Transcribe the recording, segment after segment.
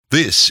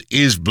This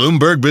is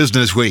Bloomberg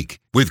Business Week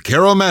with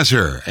Carol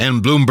Massar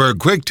and Bloomberg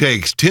Quick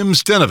Takes Tim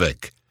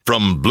Stenovic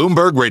from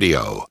Bloomberg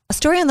Radio. A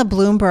story on the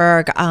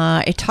Bloomberg,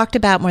 it talked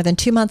about more than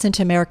 2 months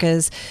into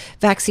America's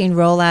vaccine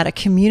rollout, a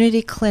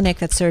community clinic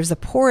that serves the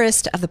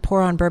poorest of the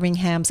poor on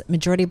Birmingham's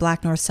majority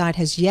black North Side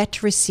has yet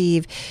to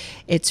receive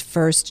its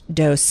first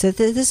dose. So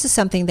this is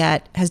something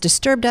that has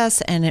disturbed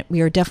us, and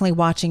we are definitely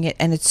watching it.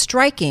 And it's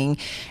striking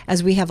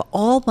as we have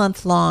all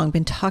month long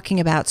been talking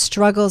about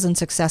struggles and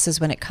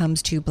successes when it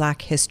comes to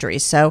Black history.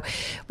 So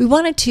we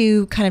wanted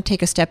to kind of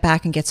take a step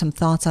back and get some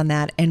thoughts on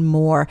that and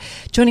more.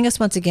 Joining us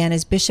once again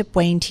is Bishop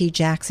Wayne T.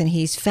 Jackson.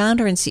 He's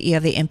founder and CEO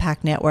of the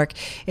Impact Network.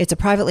 It's a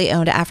privately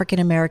owned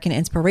African-American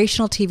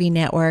inspirational TV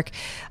network,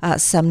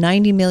 some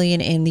 90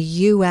 million in the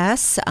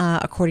U.S.,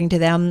 according to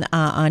them,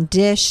 on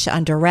Dish,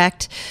 on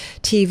Direct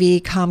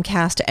TV,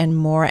 Comcast, and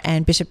more.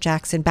 And Bishop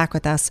Jackson back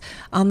with us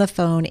on the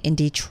phone in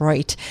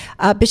Detroit.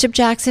 Bishop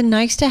Jackson,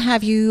 nice to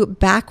have you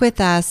back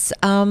with us.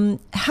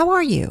 How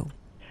are you?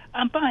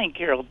 I'm fine,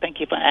 Carol.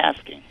 Thank you for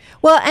asking.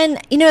 Well, and,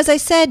 as I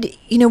said,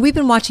 we've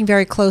been watching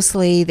very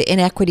closely the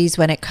inequities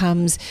when it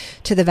comes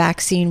to the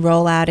vaccine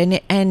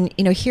rollout.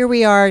 And here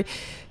we are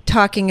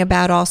talking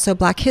about also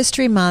Black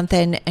History Month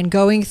and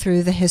going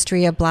through the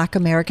history of Black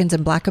Americans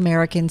and Black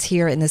Americans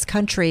here in this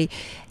country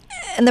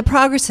and the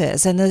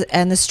progresses and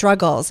the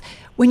struggles.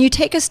 When you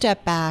take a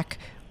step back,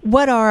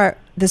 what are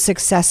the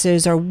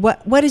successes, or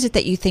what is it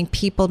that you think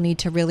people need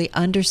to really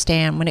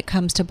understand when it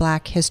comes to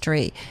Black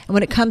history and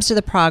when it comes to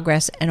the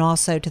progress and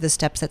also to the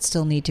steps that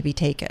still need to be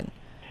taken?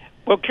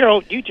 Well,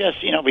 Carol, you just,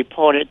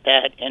 reported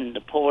that in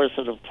the poorest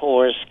of the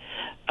poorest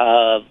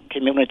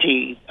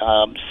community,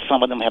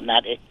 some of them have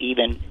not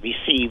even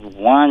received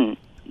one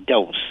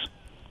dose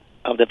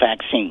of the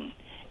vaccine.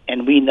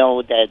 And we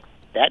know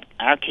that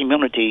our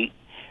community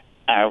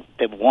are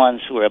the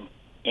ones who are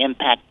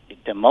impacted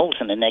the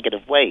most in a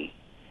negative way.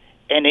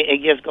 And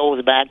it just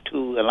goes back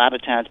to a lot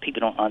of times people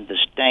don't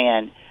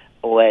understand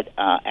what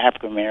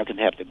African Americans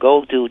have to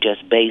go through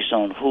just based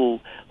on who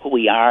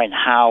we are and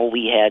how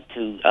we had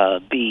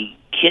to be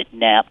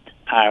kidnapped.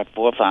 Our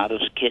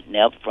forefathers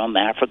kidnapped from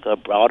Africa,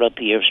 brought up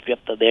here,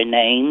 stripped of their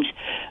names,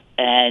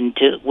 and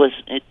was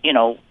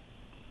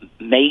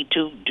made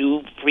to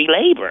do free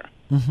labor,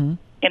 and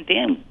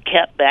then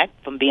kept back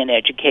from being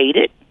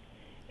educated,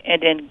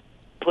 and then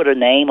put a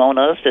name on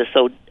us that's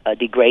so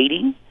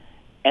degrading.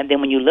 And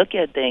then when you look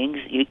at things,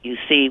 you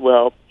see,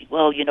 well,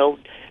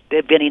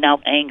 they're venting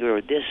out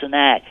anger, this and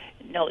that.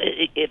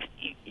 If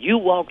you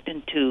walked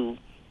into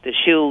the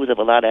shoes of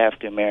a lot of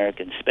African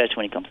Americans, especially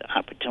when it comes to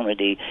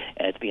opportunity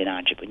as being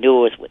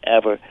entrepreneurs,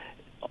 whatever,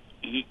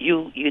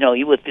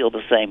 you would feel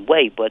the same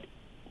way. But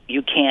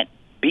you can't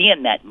be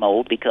in that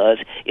mode because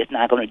it's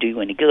not going to do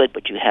you any good.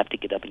 But you have to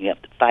get up and you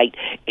have to fight,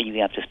 and you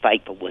have to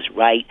fight for what's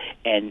right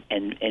and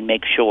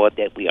make sure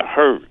that we are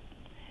heard.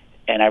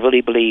 And I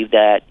really believe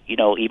that,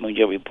 even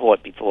your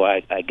report before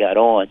I got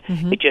on,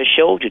 it just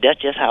showed you that's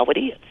just how it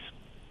is.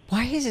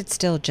 Why is it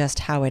still just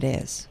how it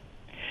is?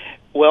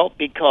 Well,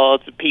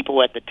 because the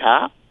people at the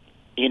top,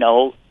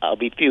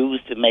 refuse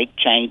to make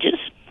changes,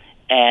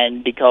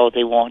 and because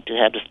they want to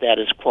have the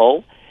status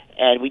quo.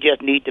 And we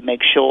just need to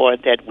make sure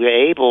that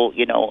we're able,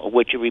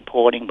 what you're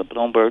reporting, with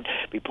Bloomberg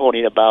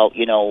reporting about,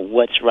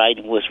 what's right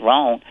and what's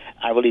wrong.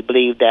 I really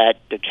believe that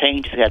the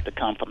changes have to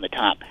come from the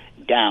top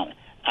down.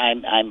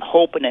 I'm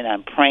hoping and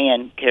I'm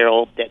praying,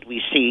 Carol, that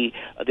we see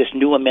this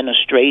new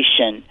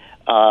administration,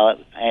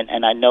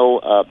 and I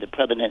know the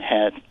president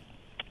has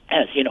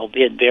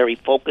been very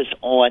focused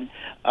on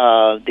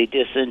the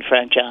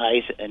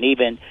disenfranchised, and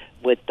even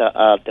with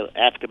the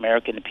African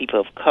American and people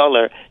of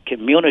color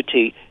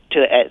community, to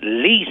at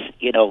least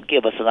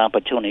give us an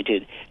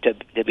opportunity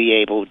to be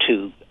able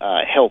to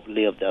help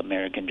live the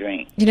American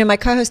dream. My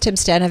co-host Tim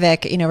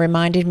Stenovic,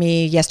 reminded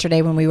me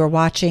yesterday when we were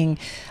watching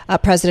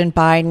President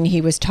Biden.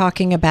 He was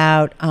talking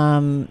about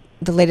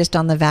the latest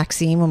on the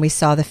vaccine when we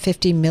saw the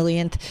 50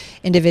 millionth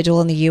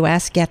individual in the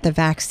U.S. get the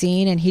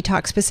vaccine, and he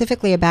talked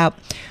specifically about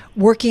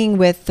working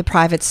with the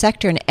private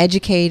sector and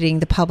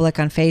educating the public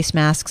on face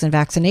masks and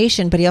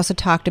vaccination. But he also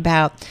talked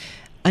about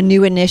a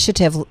new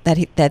initiative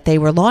that they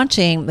were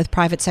launching with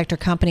private sector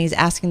companies,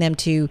 asking them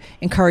to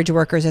encourage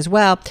workers as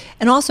well,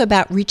 and also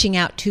about reaching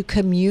out to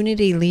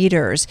community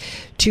leaders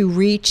to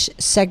reach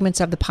segments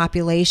of the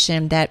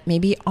population that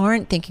maybe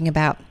aren't thinking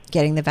about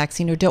getting the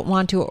vaccine or don't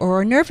want to or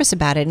are nervous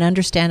about it, and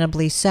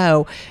understandably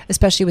so,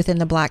 especially within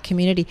the Black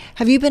community.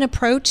 Have you been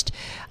approached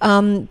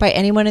by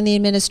anyone in the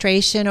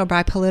administration or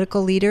by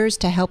political leaders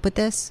to help with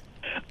this?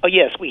 Oh,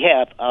 yes, we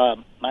have.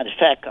 Matter of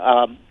fact,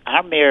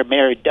 our mayor,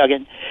 Mayor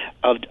Duggan,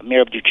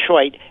 mayor of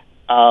Detroit,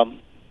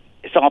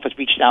 his office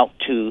reached out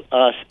to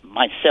us,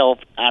 myself,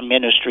 our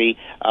ministry.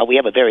 We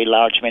have a very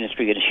large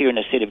ministry here in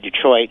the city of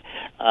Detroit.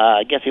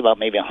 I guess about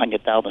maybe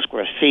 100,000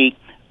 square feet.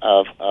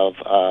 of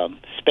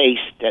space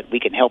that we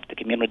can help the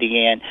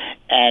community in.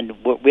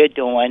 And what we're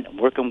doing,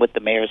 working with the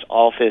mayor's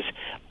office,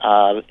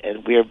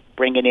 and we're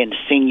bringing in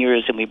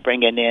seniors, and we're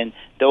bringing in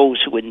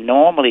those who would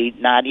normally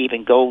not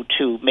even go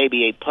to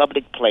maybe a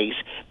public place,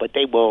 but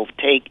they will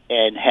take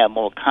and have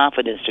more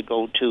confidence to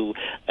go to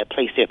a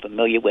place they're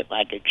familiar with,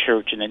 like a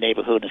church in the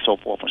neighborhood and so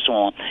forth and so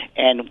on.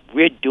 And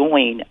we're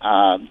doing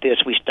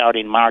this. We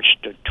started March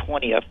the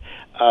 20th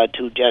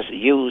to just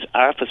use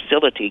our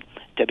facility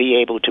to be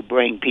able to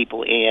bring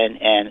people in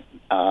and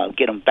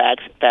get them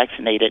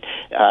vaccinated,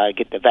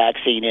 get the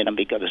vaccine in them,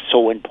 because it's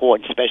so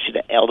important, especially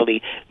the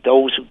elderly,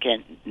 those who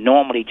can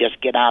normally just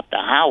get out the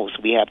house.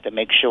 We have to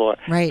make sure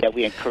that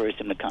we encourage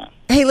them to come.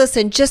 Hey,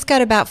 listen, just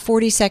got about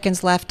 40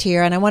 seconds left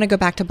here, and I want to go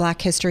back to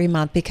Black History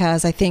Month,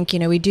 because I think,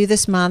 we do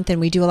this month and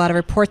we do a lot of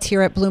reports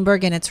here at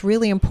Bloomberg, and it's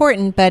really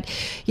important, but,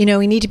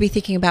 we need to be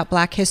thinking about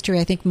Black history.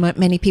 I think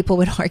many people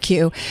would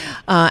argue,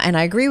 and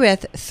I agree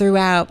with,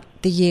 throughout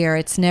the year.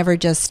 It's never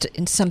just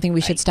something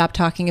we should stop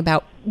talking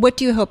about. What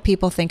do you hope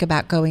people think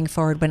about going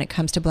forward when it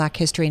comes to Black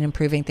history and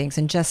improving things?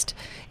 And just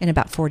in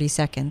about 40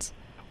 seconds.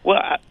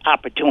 Well,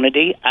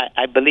 opportunity.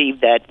 I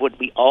believe that what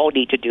we all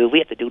need to do, we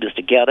have to do this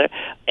together.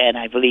 And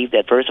I believe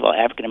that, first of all,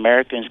 African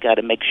Americans got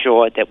to make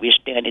sure that we're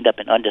standing up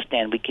and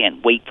understand we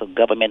can't wait for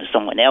government or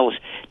someone else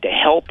to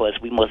help us.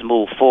 We must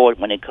move forward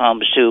when it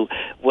comes to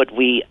what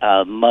we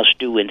must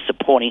do in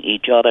supporting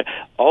each other.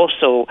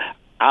 Also,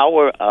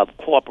 our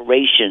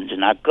corporations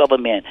and our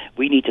government,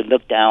 we need to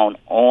look down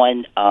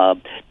on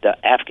the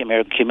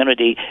African-American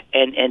community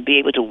and be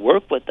able to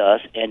work with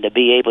us and to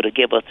be able to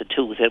give us the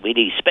tools that we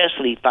need,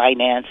 especially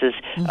finances.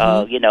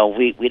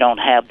 Mm-hmm. We don't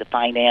have the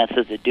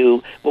finances to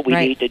do what we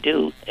need to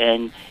do,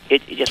 and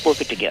it just work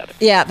it together.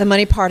 Yeah, the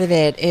money part of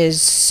it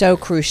is so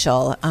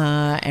crucial,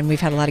 and we've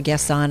had a lot of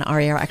guests on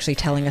our air actually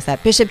telling us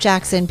that. Bishop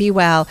Jackson, be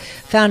well,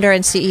 founder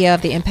and CEO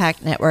of the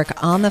Impact Network,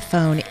 on the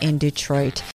phone in Detroit.